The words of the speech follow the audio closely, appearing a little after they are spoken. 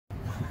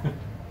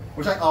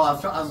Which I was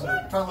trying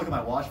to look at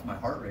my watch for my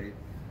heart rate.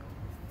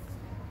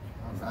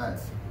 Oh,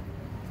 nice.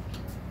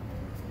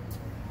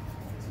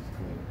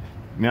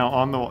 Now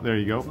on the, there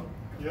you go.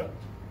 Yep.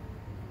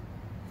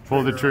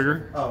 Pull the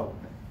trigger. Oh.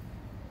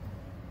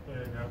 There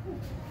you go.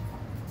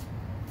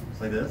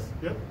 Just like this?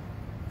 Yep.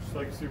 Just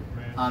like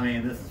Superman. I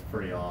mean, this is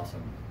pretty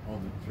awesome. All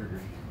the triggers.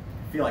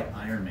 I feel like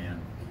Iron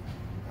Man.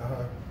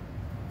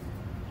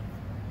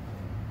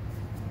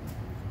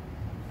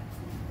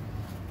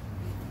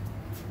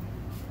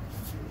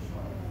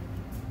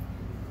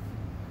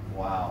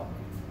 Wow.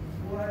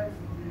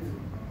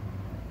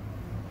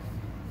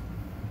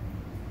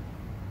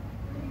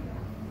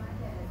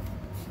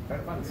 Try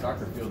to find a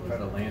soccer field, try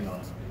to land on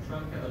it.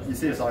 You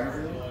see a soccer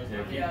field?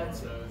 Yeah,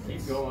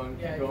 keep going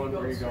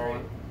where you're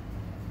going.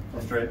 Go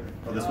straight.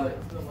 Oh, this way?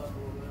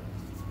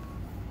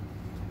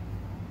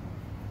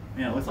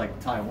 Man, it looks like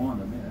Taiwan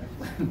to me,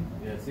 actually.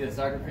 Yeah, see a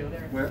soccer field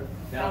there? Where?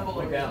 Down,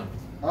 look down.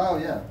 Oh,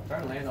 yeah. Try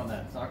to land on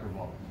that soccer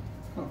ball.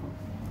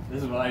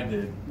 This is what I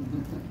did.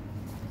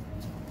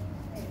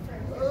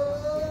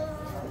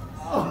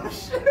 Oh,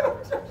 shoot!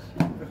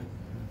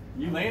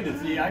 You landed,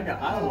 see, I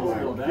almost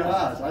fell down.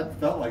 Gosh, I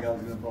felt like I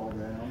was going to fall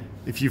down.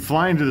 If you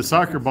fly into the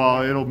soccer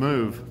ball, it'll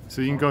move.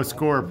 So you can go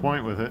score a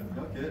point with it.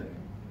 No kidding.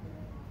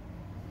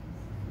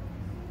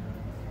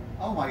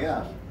 Oh my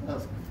gosh,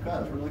 that's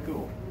really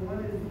cool.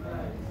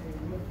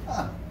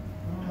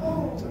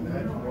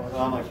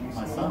 Oh,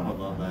 my son would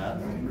love that.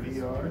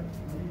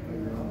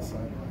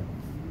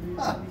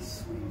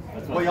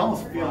 Well, you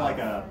almost feel like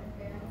you're.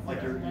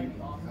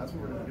 That's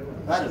what we're gonna do.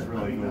 That is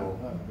really cool.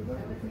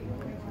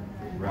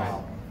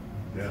 Right.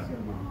 Yeah.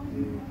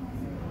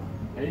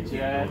 Hey,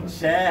 Chad.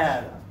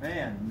 Chad,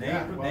 man,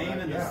 name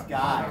in the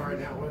sky. Right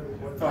now,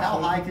 what So how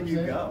high can you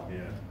go?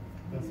 Yeah.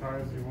 As high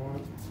as you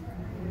want.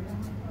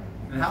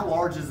 And how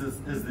large is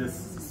this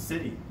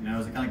city? You know,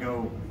 does it kind of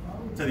go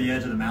to the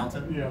edge of the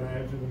mountain? Yeah, the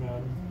edge of the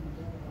mountain.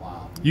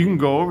 Wow. You can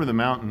go over the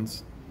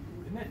mountains.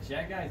 Isn't that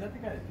Chad guy? Is that the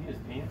guy that peed his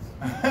pants?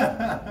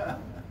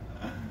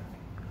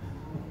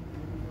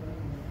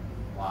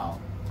 Wow.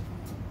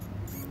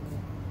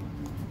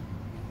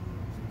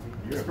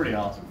 It's pretty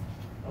awesome.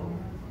 We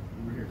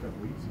were here a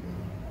couple weeks ago.